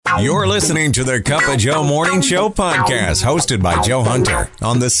You're listening to the Cup of Joe Morning Show podcast, hosted by Joe Hunter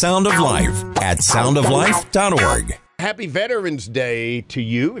on The Sound of Life at soundoflife.org. Happy Veterans Day to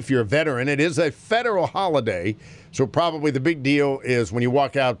you. If you're a veteran, it is a federal holiday. So probably the big deal is when you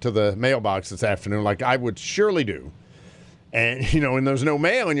walk out to the mailbox this afternoon, like I would surely do. And, and there's no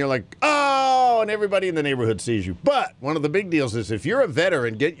mail, and you're like, oh, and everybody in the neighborhood sees you. But one of the big deals is if you're a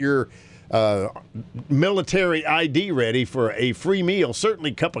veteran, get your military ID ready for a free meal,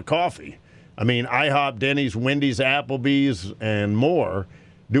 certainly cup of coffee. I mean, IHOP, Denny's, Wendy's, Applebee's, and more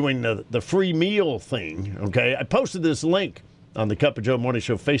doing the free meal thing, okay? I posted this link on the Cup of Joe Morning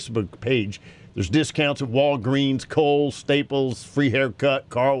Show Facebook page. There's discounts at Walgreens, Kohl's, Staples, free haircut,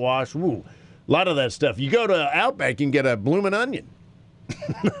 car wash, woo. A lot of that stuff. You go to Outback, you can get a bloomin' onion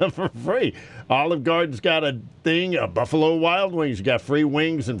for free. Olive Garden's got a thing. Buffalo Wild Wings got free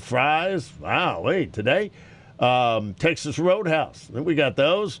wings and fries. Wow, wait, today? Texas Roadhouse. Then we got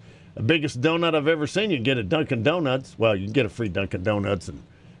those. The biggest donut I've ever seen. You can get at Dunkin' Donuts. Well, you can get a free Dunkin' Donuts, and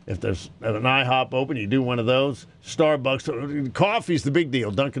if there's an IHOP open, you do one of those. Starbucks. Coffee's the big deal.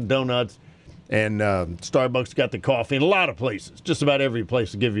 Dunkin' Donuts and Starbucks got the coffee in a lot of places. Just about every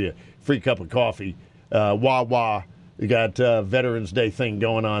place to give you a free cup of coffee. Wawa. You got Veterans Day thing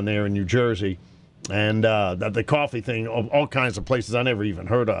going on there in New Jersey. And the coffee thing, all kinds of places I never even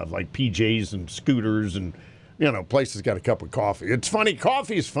heard of, like PJs and Scooters and, places got a cup of coffee. It's funny.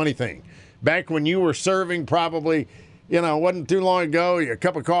 Coffee is a funny thing. Back when you were serving probably, it wasn't too long ago, a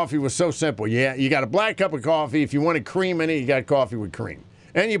cup of coffee was so simple. Yeah, you got a black cup of coffee. If you wanted cream in it, you got coffee with cream.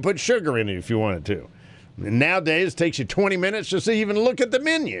 And you put sugar in it if you wanted to. And nowadays, it takes you 20 minutes just to even look at the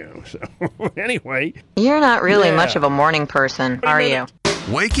menu. So, anyway. You're not really much of a morning person, are you?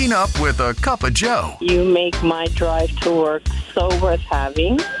 Waking up with a cup of Joe. You make my drive to work so worth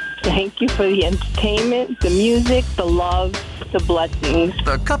having. Thank you for the entertainment, the music, the love, the blessings.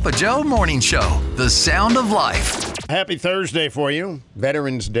 The Cup of Joe Morning Show, the sound of life. Happy Thursday for you.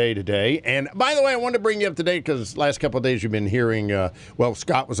 Veterans Day today. And by the way, I wanted to bring you up to date because last couple of days you've been hearing,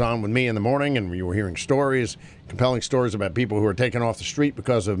 Scott was on with me in the morning and you were hearing stories, compelling stories about people who are taken off the street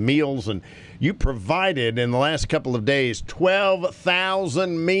because of meals. And you provided in the last couple of days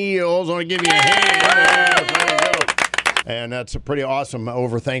 12,000 meals. I want to give you a hand. There you go. And that's pretty awesome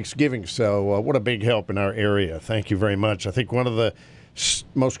over Thanksgiving. So what a big help in our area. Thank you very much. I think one of the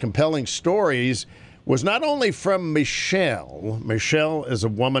most compelling stories was not only from Michelle. Michelle is a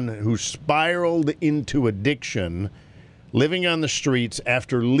woman who spiraled into addiction, living on the streets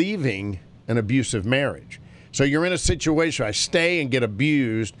after leaving an abusive marriage. So you're in a situation, I stay and get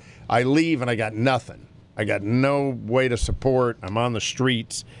abused, I leave and I got nothing. I got no way to support, I'm on the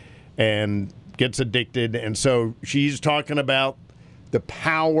streets, and gets addicted. And so she's talking about the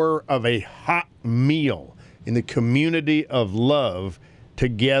power of a hot meal in the community of love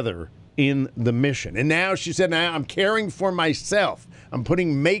together in the mission. And now she said, now I'm caring for myself. I'm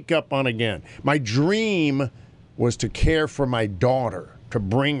putting makeup on again. My dream was to care for my daughter, to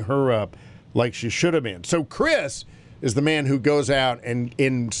bring her up like she should have been. So Chris is the man who goes out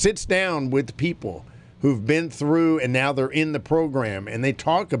and sits down with people who've been through and now they're in the program and they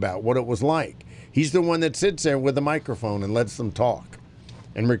talk about what it was like. He's the one that sits there with a microphone and lets them talk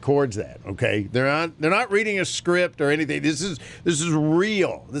and records that, okay? They're not reading a script or anything. This is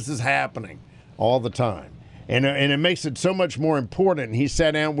real. This is happening all the time. And it makes it so much more important. He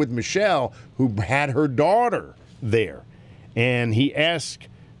sat down with Michelle, who had her daughter there. And he asked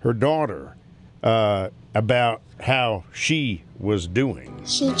her daughter about how she was doing.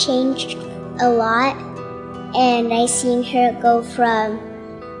 She changed a lot, and I seen her go from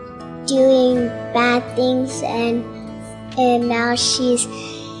doing bad things and now she's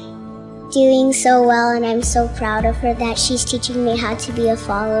doing so well, and I'm so proud of her that she's teaching me how to be a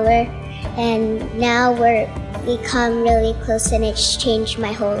follower, and now we're become really close and it's changed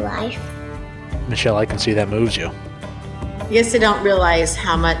my whole life. Michelle, I can see that moves you. I guess I don't realize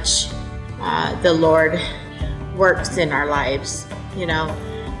how much the Lord works in our lives,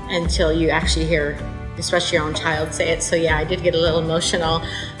 until you actually hear, especially your own child, say it. So yeah, I did get a little emotional.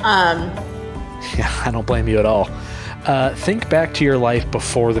 Yeah, I don't blame you at all. Think back to your life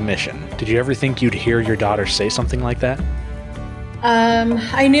before the mission. Did you ever think you'd hear your daughter say something like that?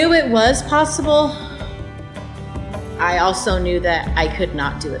 I knew it was possible. I also knew that I could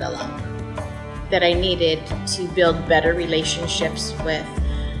not do it alone. That I needed to build better relationships with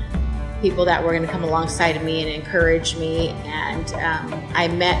people that were going to come alongside of me and encourage me. And I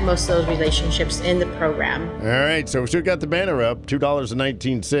met most of those relationships in the program. All right, so we still got the banner up,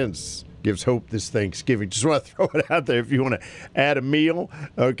 $2.19. Gives hope this Thanksgiving. Just want to throw it out there if you want to add a meal.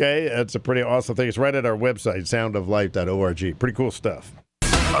 Okay, that's a pretty awesome thing. It's right at our website, soundoflife.org. Pretty cool stuff.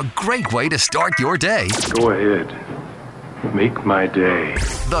 A great way to start your day. Go ahead. Make my day.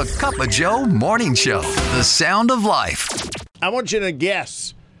 The Cup of Joe Morning Show. The sound of life. I want you to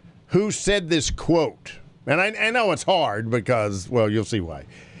guess who said this quote. And I know it's hard because, well, you'll see why.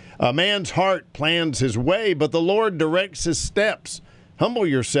 A man's heart plans his way, but the Lord directs his steps. Humble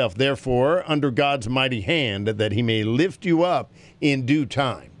yourself, therefore, under God's mighty hand, that he may lift you up in due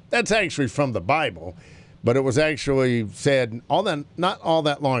time. That's actually from the Bible, but it was actually said not all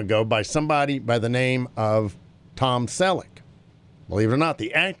that long ago by somebody by the name of Tom Selleck. Believe it or not,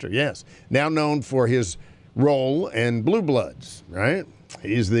 the actor, yes. Now known for his role in Blue Bloods, right?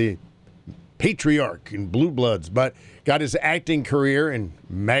 He's the patriarch in Blue Bloods, but got his acting career in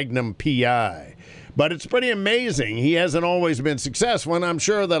Magnum P.I. But it's pretty amazing. He hasn't always been successful, and I'm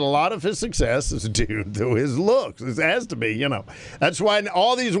sure that a lot of his success is due to his looks. It has to be, you know. That's why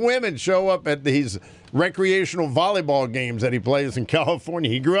all these women show up at these recreational volleyball games that he plays in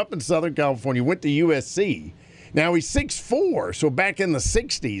California. He grew up in Southern California, went to USC. Now, he's 6'4", so back in the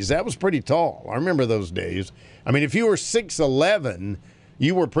 60s, that was pretty tall. I remember those days. I mean, if you were 6'11",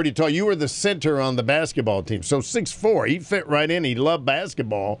 you were pretty tall. You were the center on the basketball team. So 6'4", he fit right in. He loved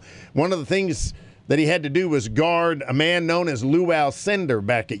basketball. One of the things that he had to do was guard a man known as Lou Alcindor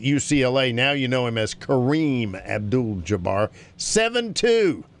back at UCLA. Now you know him as Kareem Abdul-Jabbar.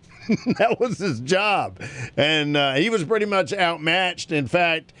 7'2". That was his job. And he was pretty much outmatched. In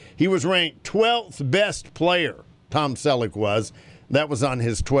fact, he was ranked 12th best player, Tom Selleck was. That was on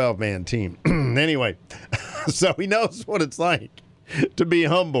his 12-man team. Anyway, so he knows what it's like to be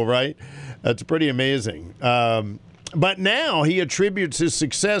humble, right? That's pretty amazing. But now he attributes his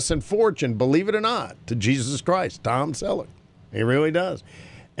success and fortune, believe it or not, to Jesus Christ, Tom Selleck. He really does.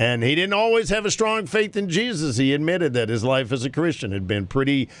 And he didn't always have a strong faith in Jesus. He admitted that his life as a Christian had been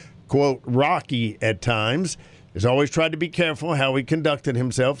pretty, quote, rocky at times. He's always tried to be careful how he conducted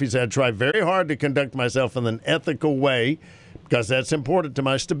himself. He said, I try very hard to conduct myself in an ethical way because that's important to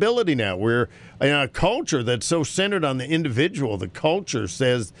my stability now. We're in a culture that's so centered on the individual. The culture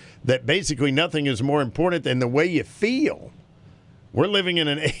says that basically nothing is more important than the way you feel. We're living in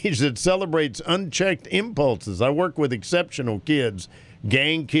an age that celebrates unchecked impulses. I work with exceptional kids,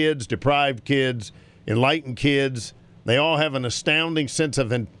 gang kids, deprived kids, enlightened kids. They all have an astounding sense of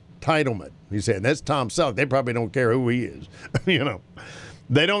entitlement. He said, that's Tom Selleck. They probably don't care who he is. You know,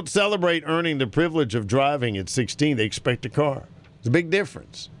 they don't celebrate earning the privilege of driving at 16. They expect a car. It's a big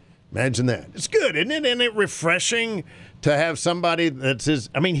difference. Imagine that. It's good, isn't it? Isn't it refreshing to have somebody that's his?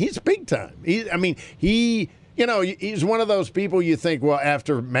 I mean, he's big time. You know, he's one of those people you think, well,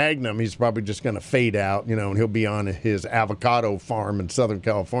 after Magnum, he's probably just going to fade out, you know, and he'll be on his avocado farm in Southern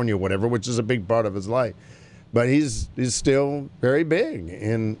California or whatever, which is a big part of his life. But he's still very big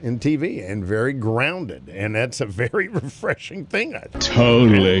in TV and very grounded, and that's a very refreshing thing, I think.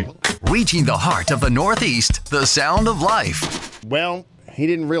 Totally. Reaching the heart of the Northeast, the sound of life. Well, he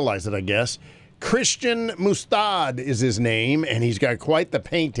didn't realize it, I guess. Christian Mustad is his name, and he's got quite the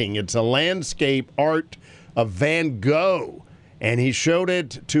painting. It's a landscape art of Van Gogh, and he showed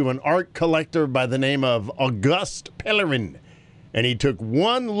it to an art collector by the name of Auguste Pellerin. And he took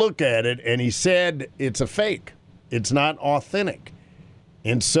one look at it, and he said, it's a fake. It's not authentic.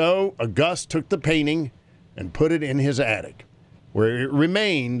 And so Auguste took the painting and put it in his attic, where it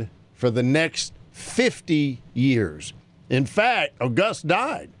remained for the next 50 years. In fact, Auguste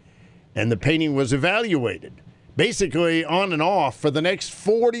died, and the painting was evaluated, basically on and off for the next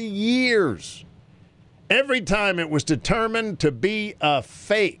 40 years. Every time it was determined to be a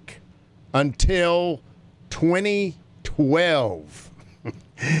fake until 2012.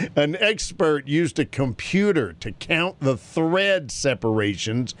 An expert used a computer to count the thread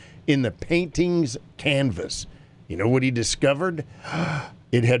separations in the painting's canvas. You know what he discovered?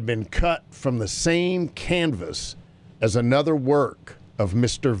 It had been cut from the same canvas as another work of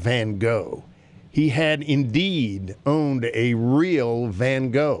Mr. Van Gogh. He had indeed owned a real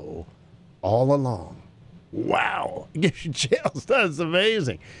Van Gogh all along. Wow. It gives you chills. That's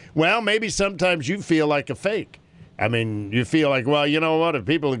amazing. Well, maybe sometimes you feel like a fake. I mean, you feel like, well, you know what, if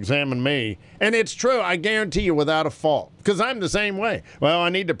people examine me, and it's true, I guarantee you without a fault, because I'm the same way. Well, I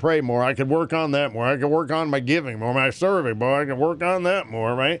need to pray more. I could work on that more. I could work on my giving more, my serving more. I could work on that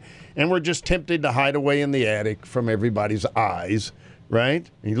more, right? And we're just tempted to hide away in the attic from everybody's eyes, right?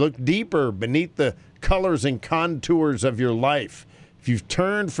 You look deeper beneath the colors and contours of your life. If you've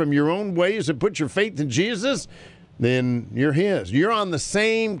turned from your own ways and put your faith in Jesus, then you're his. You're on the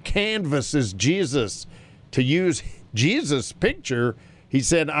same canvas as Jesus. To use Jesus' picture, he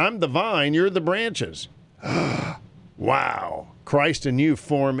said, I'm the vine, you're the branches. Wow. Christ and you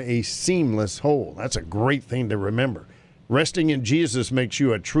form a seamless whole. That's a great thing to remember. Resting in Jesus makes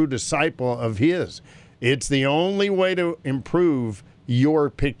you a true disciple of his. It's the only way to improve your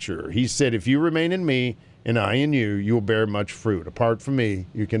picture. He said, if you remain in me and I in you, you will bear much fruit. Apart from me,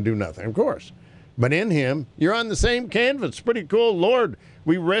 you can do nothing. Of course. But in him, you're on the same canvas. Pretty cool. Lord,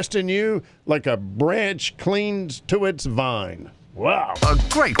 we rest in you like a branch clings to its vine. Wow. A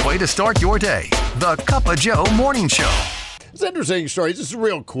great way to start your day. The Cup of Joe Morning Show. It's an interesting story. This is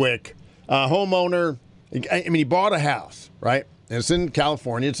real quick. Homeowner, he bought a house, right? And it's in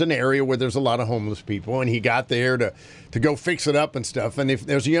California. It's an area where there's a lot of homeless people. And he got there to go fix it up and stuff. And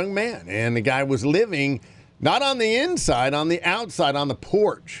there's a young man. And the guy was living not on the inside, on the outside, on the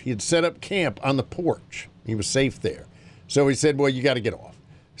porch. He had set up camp on the porch. He was safe there. So he said, well, you got to get off.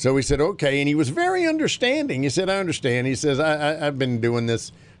 So he said, okay. And he was very understanding. He said, I understand. He says, I've been doing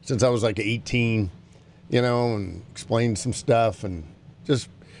this since I was like 18, and explained some stuff and just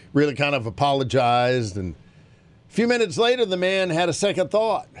really kind of apologized. And a few minutes later, the man had a second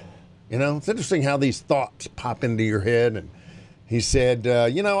thought. It's interesting how these thoughts pop into your head. And he said,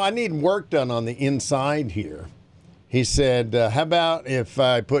 I need work done on the inside here. He said, how about if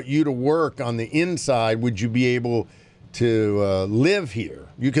I put you to work on the inside, would you be able to live here?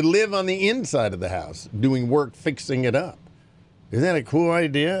 You could live on the inside of the house doing work, fixing it up. Isn't that a cool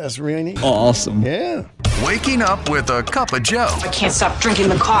idea? That's really neat. Awesome. Yeah. Waking up with a cup of Joe. I can't stop drinking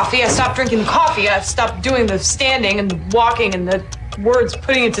the coffee. I stopped drinking the coffee. I've stopped doing the standing and the walking and the words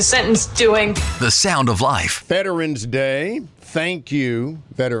putting into sentence doing. The Sound of Life. Veterans Day. Thank you,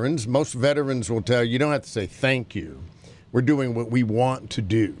 veterans. Most veterans will tell you don't have to say thank you. We're doing what we want to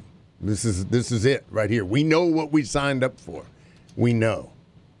do. This is it right here. We know what we signed up for. We know.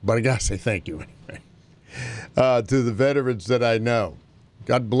 But I got to say thank you anyway. To the veterans that I know.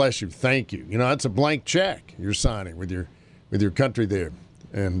 God bless you. Thank you. That's a blank check you're signing with your country there.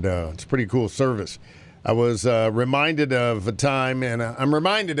 And it's a pretty cool service. I was reminded of a time, and I'm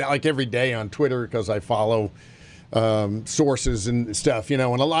reminded like every day on Twitter because I follow sources and stuff, and a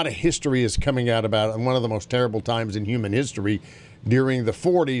lot of history is coming out about one of the most terrible times in human history during the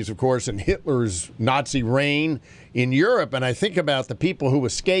 40s, of course, and Hitler's Nazi reign in Europe. And I think about the people who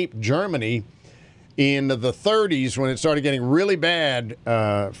escaped Germany in the 30s when it started getting really bad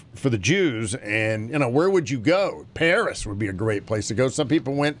for the Jews. And, where would you go? Paris would be a great place to go. Some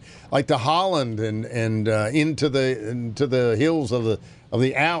people went like to Holland and into the hills of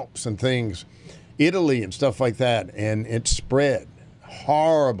the Alps and things, Italy and stuff like that. And it spread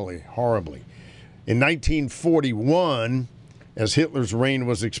horribly, horribly. In 1941, as Hitler's reign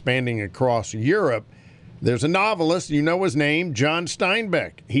was expanding across Europe, there's a novelist, you know his name, John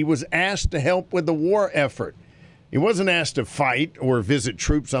Steinbeck. He was asked to help with the war effort. He wasn't asked to fight or visit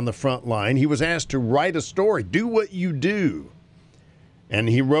troops on the front line. He was asked to write a story, do what you do. And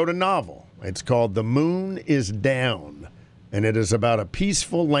he wrote a novel. It's called The Moon is Down, and it is about a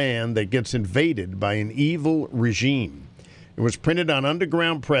peaceful land that gets invaded by an evil regime. It was printed on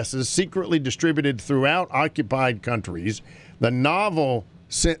underground presses, secretly distributed throughout occupied countries. The novel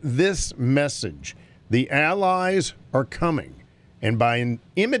sent this message: the Allies are coming. And by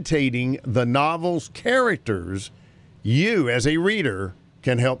imitating the novel's characters, you, as a reader,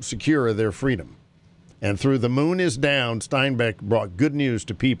 can help secure their freedom. And through The Moon is Down, Steinbeck brought good news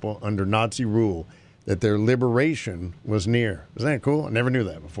to people under Nazi rule that their liberation was near. Isn't that cool? I never knew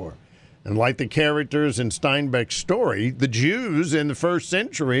that before. And like the characters in Steinbeck's story, the Jews in the first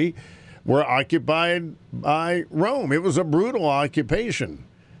century were occupied by Rome. It was a brutal occupation.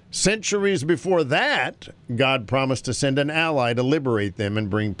 Centuries before that, God promised to send an ally to liberate them and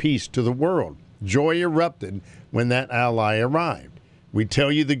bring peace to the world. Joy erupted when that ally arrived. We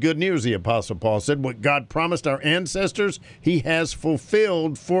tell you the good news, the Apostle Paul said. What God promised our ancestors, he has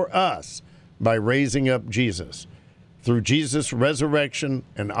fulfilled for us by raising up Jesus. Through Jesus' resurrection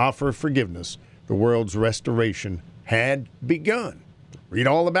and offer of forgiveness, the world's restoration had begun. Read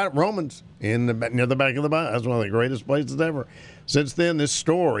all about Romans near the back of the Bible. That's one of the greatest places ever. Since then, this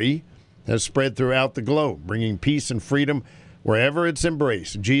story has spread throughout the globe, bringing peace and freedom wherever it's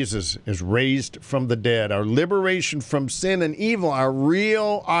embraced. Jesus is raised from the dead. Our liberation from sin and evil, our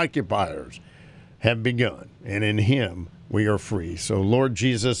real occupiers, have begun. And in him, we are free. So, Lord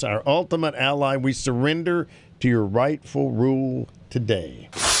Jesus, our ultimate ally, we surrender to your rightful rule today.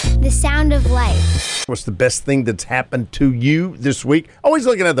 The Sound of Life. What's the best thing that's happened to you this week? Always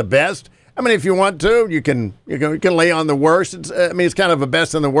looking at the best. I mean, if you want to, you can lay on the worst. It's kind of a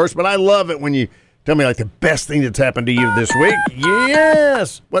best and the worst, but I love it when you tell me like the best thing that's happened to you this week.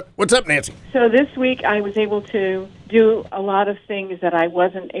 Yes. What's up, Nancy? So this week I was able to do a lot of things that I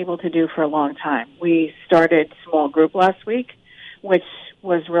wasn't able to do for a long time. We started small group last week, which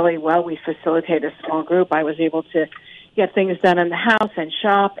was really well. We facilitated a small group. I was able to get things done in the house and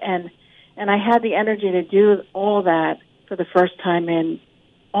shop, and I had the energy to do all that for the first time in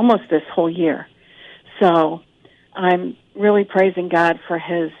almost this whole year. So I'm really praising God for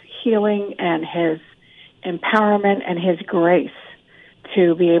his healing and his empowerment and his grace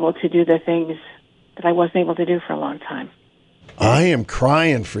to be able to do the things that I wasn't able to do for a long time. I am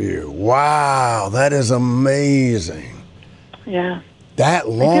crying for you. Wow, that is amazing. Yeah. That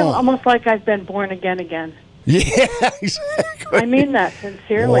long. I feel almost like I've been born again. Yeah, exactly. I mean that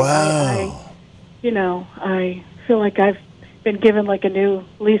sincerely. Wow. I feel like I've been given like a new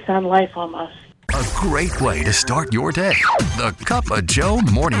lease on life almost. A great way to start your day. The Cup of Joe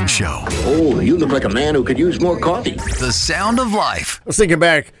Morning Show. Oh, you look like a man who could use more coffee. The Sound of Life. I was thinking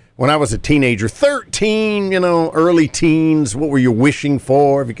back when I was a teenager, 13, early teens. What were you wishing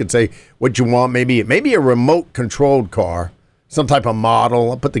for? If you could say what you want, maybe a remote controlled car, some type of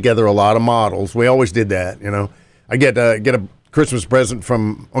model. I put together a lot of models. We always did that, I get a Christmas present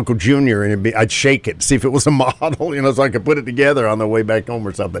from Uncle Junior, and I'd shake it, see if it was a model, so I could put it together on the way back home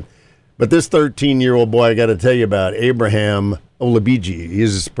or something. But this 13-year-old boy, I got to tell you about, Abraham Olabiji.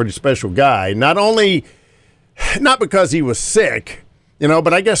 He's a pretty special guy. Not because he was sick,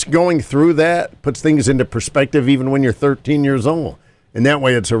 but I guess going through that puts things into perspective even when you're 13 years old. And that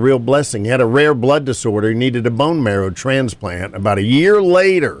way it's a real blessing. He had a rare blood disorder. He needed a bone marrow transplant. About a year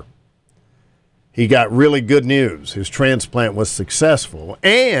later, he got really good news. His transplant was successful,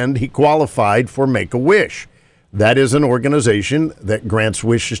 and he qualified for Make-A-Wish. That is an organization that grants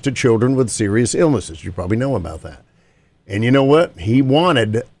wishes to children with serious illnesses. You probably know about that. And you know what? He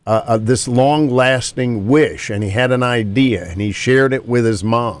wanted this long-lasting wish, and he had an idea, and he shared it with his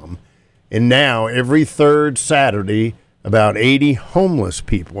mom. And now, every third Saturday, about 80 homeless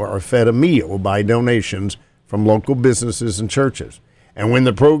people are fed a meal by donations from local businesses and churches. And when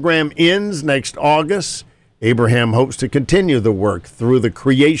the program ends next August, Abraham hopes to continue the work through the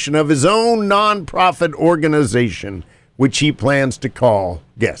creation of his own nonprofit organization, which he plans to call,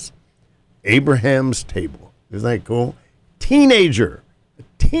 guess, Abraham's Table. Isn't that cool? Teenager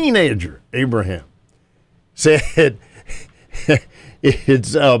Abraham said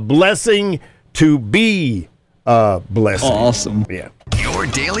it's a blessing to be a blessing. Awesome. Yeah. Your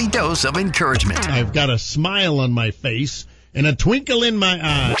daily dose of encouragement. I've got a smile on my face and a twinkle in my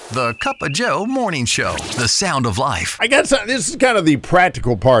eye. The Cup of Joe Morning Show. The Sound of Life. I got some, this is kind of the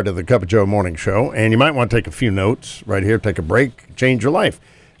practical part of the Cup of Joe Morning Show, and you might want to take a few notes right here, take a break, change your life.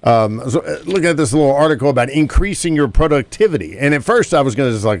 Look at this little article about increasing your productivity. And at first I was going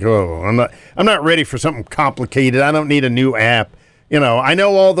to just like, I'm not ready for something complicated. I don't need a new app. I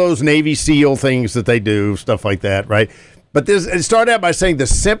know all those Navy SEAL things that they do, stuff like that, right? But it started out by saying the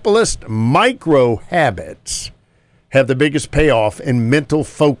simplest micro habits have the biggest payoff in mental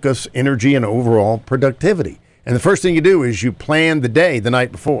focus, energy, and overall productivity. And the first thing you do is you plan the day the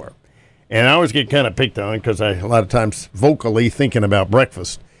night before. And I always get kind of picked on because I, a lot of times, vocally thinking about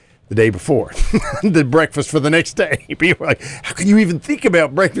breakfast the day before, the breakfast for the next day. People are like, how can you even think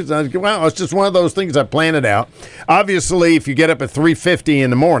about breakfast? And I go, well, it's just one of those things I plan it out. Obviously, if you get up at 3:50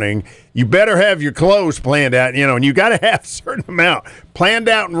 in the morning, you better have your clothes planned out, and you got to have a certain amount planned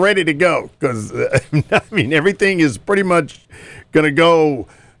out and ready to go because, everything is pretty much going to go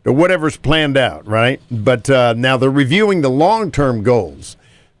to whatever's planned out, right? But now they're reviewing the long-term goals.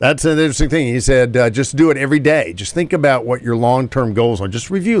 That's an interesting thing. He said, just do it every day. Just think about what your long-term goals are.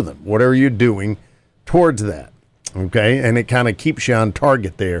 Just review them. What are you doing towards that? Okay? And it kind of keeps you on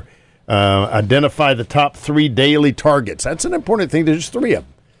target there. Identify the top 3 daily targets. That's an important thing. There's just 3 of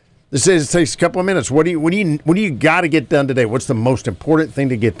them. This says it takes a couple of minutes. What do you got to get done today? What's the most important thing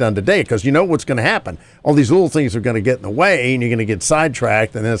to get done today? Because you know what's going to happen. All these little things are going to get in the way, and you're going to get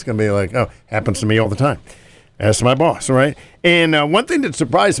sidetracked, and then it's going to be like, oh, happens to me all the time. That's my boss, all right? And one thing that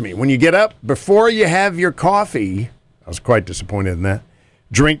surprised me, when you get up, before you have your coffee, I was quite disappointed in that,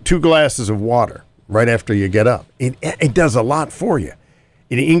 drink 2 glasses of water right after you get up. It does a lot for you.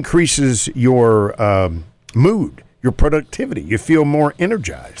 It increases your mood, your productivity. You feel more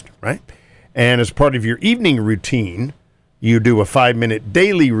energized, right? And as part of your evening routine, you do a 5-minute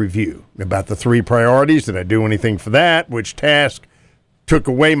daily review about the 3 priorities. Did I do anything for that? Which task took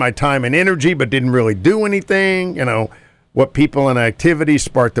away my time and energy but didn't really do anything? What people and activities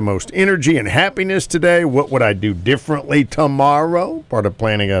sparked the most energy and happiness today? What would I do differently tomorrow? Part of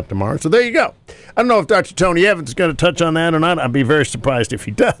planning out tomorrow. So there you go. I don't know if Dr. Tony Evans is going to touch on that or not. I'd be very surprised if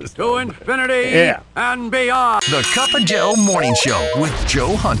he does. To infinity and beyond. The Cup of Joe Morning Show with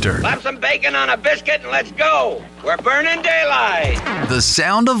Joe Hunter. Slap some bacon on a biscuit and let's go. We're burning daylight. The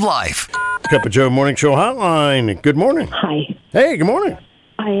Sound of Life. Cup of Joe Morning Show hotline. Good morning. Hi. Hey, good morning.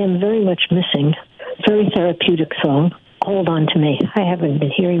 I am very much missing a very therapeutic song Hold On to Me. I haven't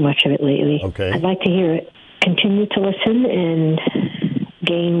been hearing much of it lately. Okay. I'd like to hear it. Continue to listen and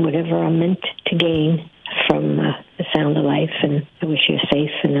gain whatever I'm meant to gain from the Sound of Life, and I wish you a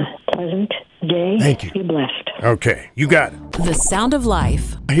safe and a pleasant day. Thank you. Be blessed. Okay, you got it. The Sound of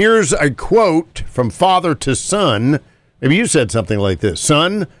Life. Here's a quote from father to son. Maybe you said something like this.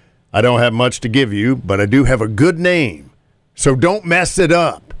 Son, I don't have much to give you, but I do have a good name, so don't mess it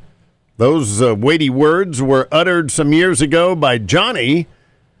up. Those weighty words were uttered some years ago by Johnny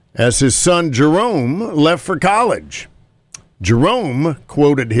as his son Jerome left for college. Jerome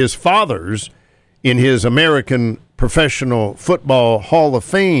quoted his father's in his American Professional Football Hall of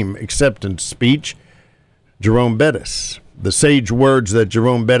Fame acceptance speech. Jerome Bettis. The sage words that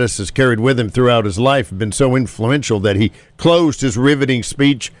Jerome Bettis has carried with him throughout his life have been so influential that he closed his riveting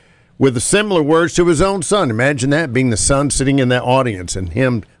speech with similar words to his own son. Imagine that, being the son sitting in that audience and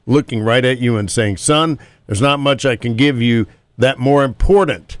him looking right at you and saying, son, there's not much I can give you that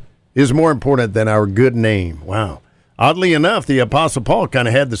is more important than our good name. Wow. Oddly enough, the Apostle Paul kind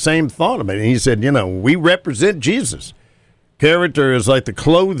of had the same thought about it. He said, we represent Jesus. Character is like the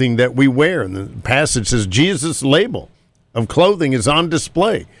clothing that we wear. And the passage says Jesus' label of clothing is on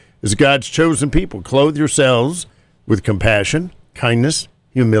display. As God's chosen people, clothe yourselves with compassion, kindness,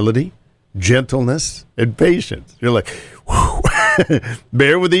 humility, gentleness, and patience. You're like,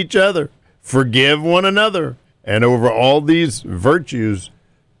 bear with each other, forgive one another, and over all these virtues,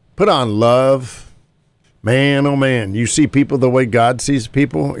 put on love. Man, oh man, you see people the way God sees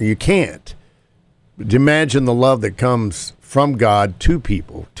people? You can't. But imagine the love that comes from God to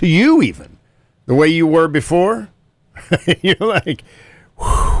people, to you even, the way you were before. You're like,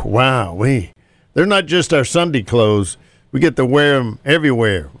 wow, they're not just our Sunday clothes. We get to wear them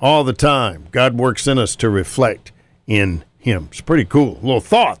everywhere, all the time. God works in us to reflect in Him. It's pretty cool. A little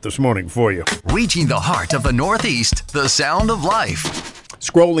thought this morning for you. Reaching the heart of the Northeast, the Sound of Life.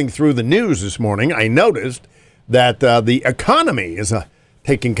 Scrolling through the news this morning, I noticed that the economy is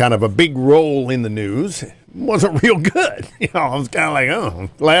taking kind of a big role in the news. It wasn't real good. I was kind of like, oh,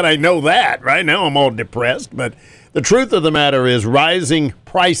 glad I know that. Right now I'm all depressed. But the truth of the matter is rising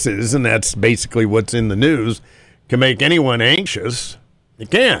prices, and that's basically what's in the news, can make anyone anxious. It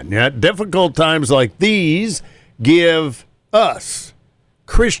can. Difficult times like these give us,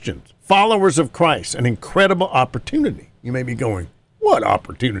 Christians, followers of Christ, an incredible opportunity. You may be going, what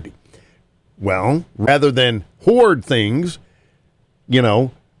opportunity? Well, rather than hoard things,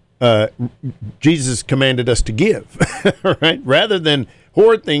 Jesus commanded us to give, right? Rather than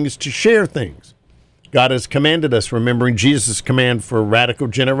hoard things, to share things. God has commanded us, remembering Jesus' command for radical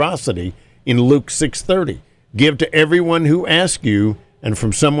generosity in Luke 6:30. Give to everyone who asks you, and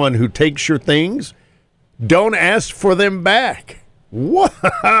from someone who takes your things, don't ask for them back.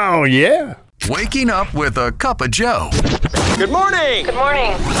 Wow, yeah. Waking up with a cup of Joe. Good morning. Good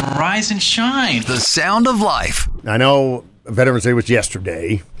morning. Rise and shine. The Sound of Life. I know Veterans Day was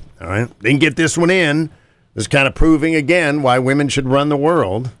yesterday. All right. Didn't get this one in. This is kind of proving again why women should run the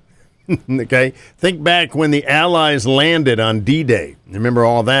world. Okay. Think back when the Allies landed on D-Day. Remember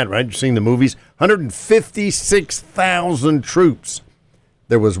all that, right? You've seen the movies. 156,000 troops.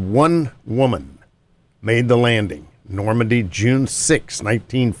 There was one woman made the landing. Normandy, June 6,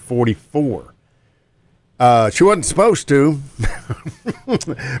 1944. She wasn't supposed to.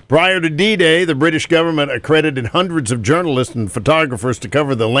 Prior to D-Day, the British government accredited hundreds of journalists and photographers to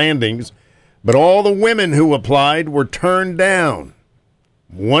cover the landings, but all the women who applied were turned down.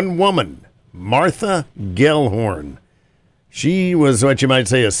 One woman, Martha Gellhorn. She was what you might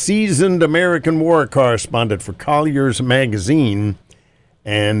say a seasoned American war correspondent for Collier's magazine,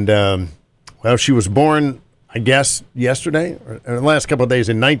 and she was born, I guess, yesterday or the last couple of days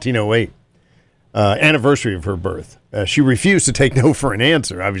in 1908. Anniversary of her birth. She refused to take no for an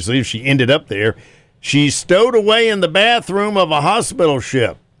answer, obviously, if she ended up there. She stowed away in the bathroom of a hospital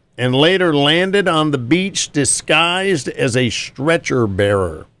ship and later landed on the beach disguised as a stretcher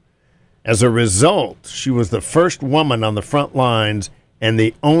bearer. As a result, she was the first woman on the front lines and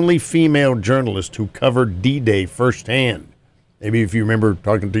the only female journalist who covered D-Day firsthand. Maybe if you remember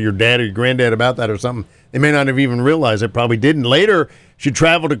talking to your dad or your granddad about that or something, they may not have even realized it, probably didn't. Later, she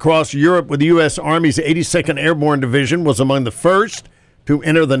traveled across Europe with the U.S. Army's 82nd Airborne Division, was among the first to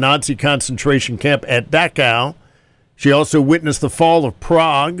enter the Nazi concentration camp at Dachau. She also witnessed the fall of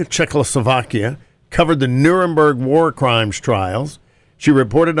Prague, Czechoslovakia, covered the Nuremberg war crimes trials. She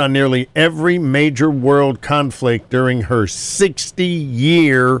reported on nearly every major world conflict during her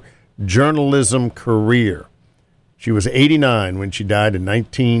 60-year journalism career. She was 89 when she died in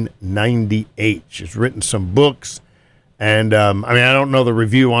 1998. She's written some books, and I don't know the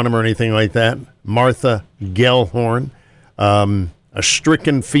review on them or anything like that. Martha Gellhorn. A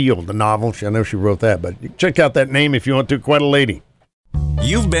Stricken Field, the novel. I know she wrote that, but check out that name if you want to. Quite a lady.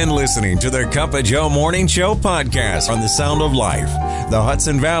 You've been listening to the Cup of Joe Morning Show podcast on the Sound of Life, the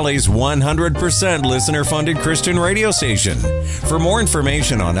Hudson Valley's 100% listener-funded Christian radio station. For more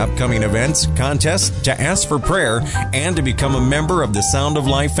information on upcoming events, contests, to ask for prayer, and to become a member of the Sound of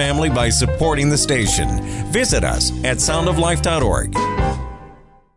Life family by supporting the station, visit us at soundoflife.org.